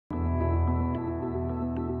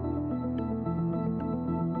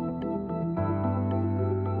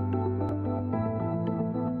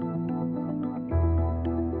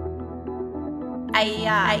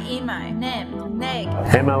AER, AEMO, NEM, NEG,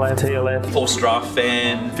 MLF, TLF, forced draft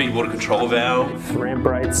fan, feed water control valve, ramp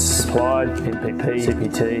rates, applied, NPP,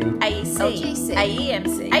 CPT, AEC, LGC,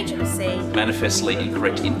 AEMC, ACCC, manifestly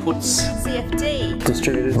incorrect inputs, CFD,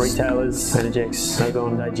 distributors, retailers, Energex,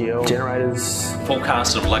 Nogon, AGL, generators,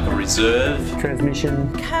 forecast of lack of reserve,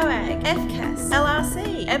 transmission, COAG, FCAS,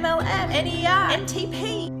 LRC, MLF, NER,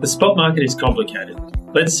 NTP. The spot market is complicated.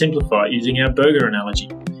 Let's simplify it using our burger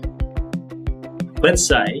analogy. Let's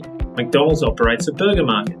say McDonald's operates a burger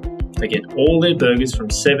market. They get all their burgers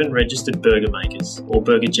from 7 registered burger makers or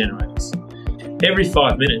burger generators. Every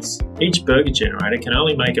 5 minutes, each burger generator can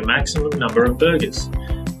only make a maximum number of burgers.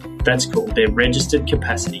 That's called their registered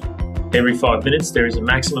capacity. Every 5 minutes, there is a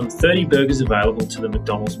maximum 30 burgers available to the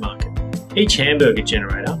McDonald's market. Each hamburger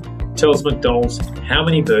generator tells McDonald's how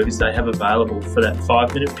many burgers they have available for that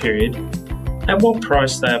 5-minute period and what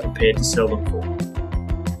price they are prepared to sell them for.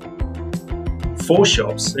 4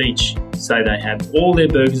 shops each say they have all their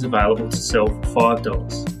burgers available to sell for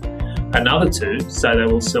 $5. Another 2 say they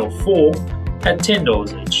will sell 4 at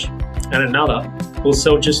 $10 each. And another will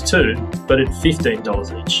sell just 2 but at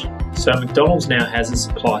 $15 each. So McDonald's now has a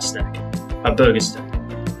supply stack, a burger stack,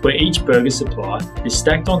 where each burger supply is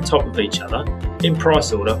stacked on top of each other in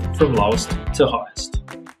price order from lowest to highest.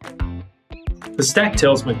 The stack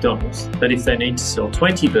tells McDonald's that if they need to sell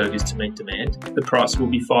 20 burgers to meet demand, the price will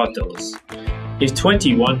be $5. If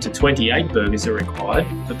 21 to 28 burgers are required,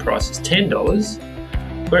 the price is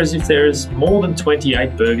 $10, whereas if there is more than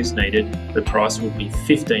 28 burgers needed, the price will be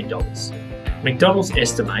 $15. McDonald's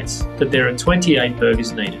estimates that there are 28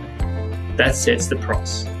 burgers needed. That sets the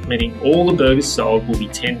price, meaning all the burgers sold will be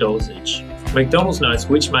 $10 each. McDonald's knows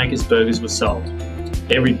which maker's burgers were sold.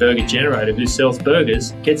 Every burger generator who sells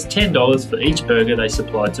burgers gets $10 for each burger they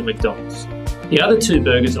supplied to McDonald's. The other 2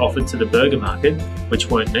 burgers offered to the burger market, which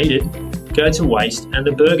weren't needed, go to waste, and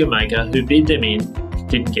the burger maker who bid them in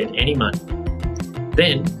didn't get any money.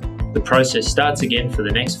 Then, the process starts again for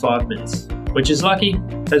the next 5 minutes, which is lucky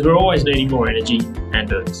as we're always needing more energy and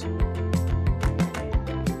burgers.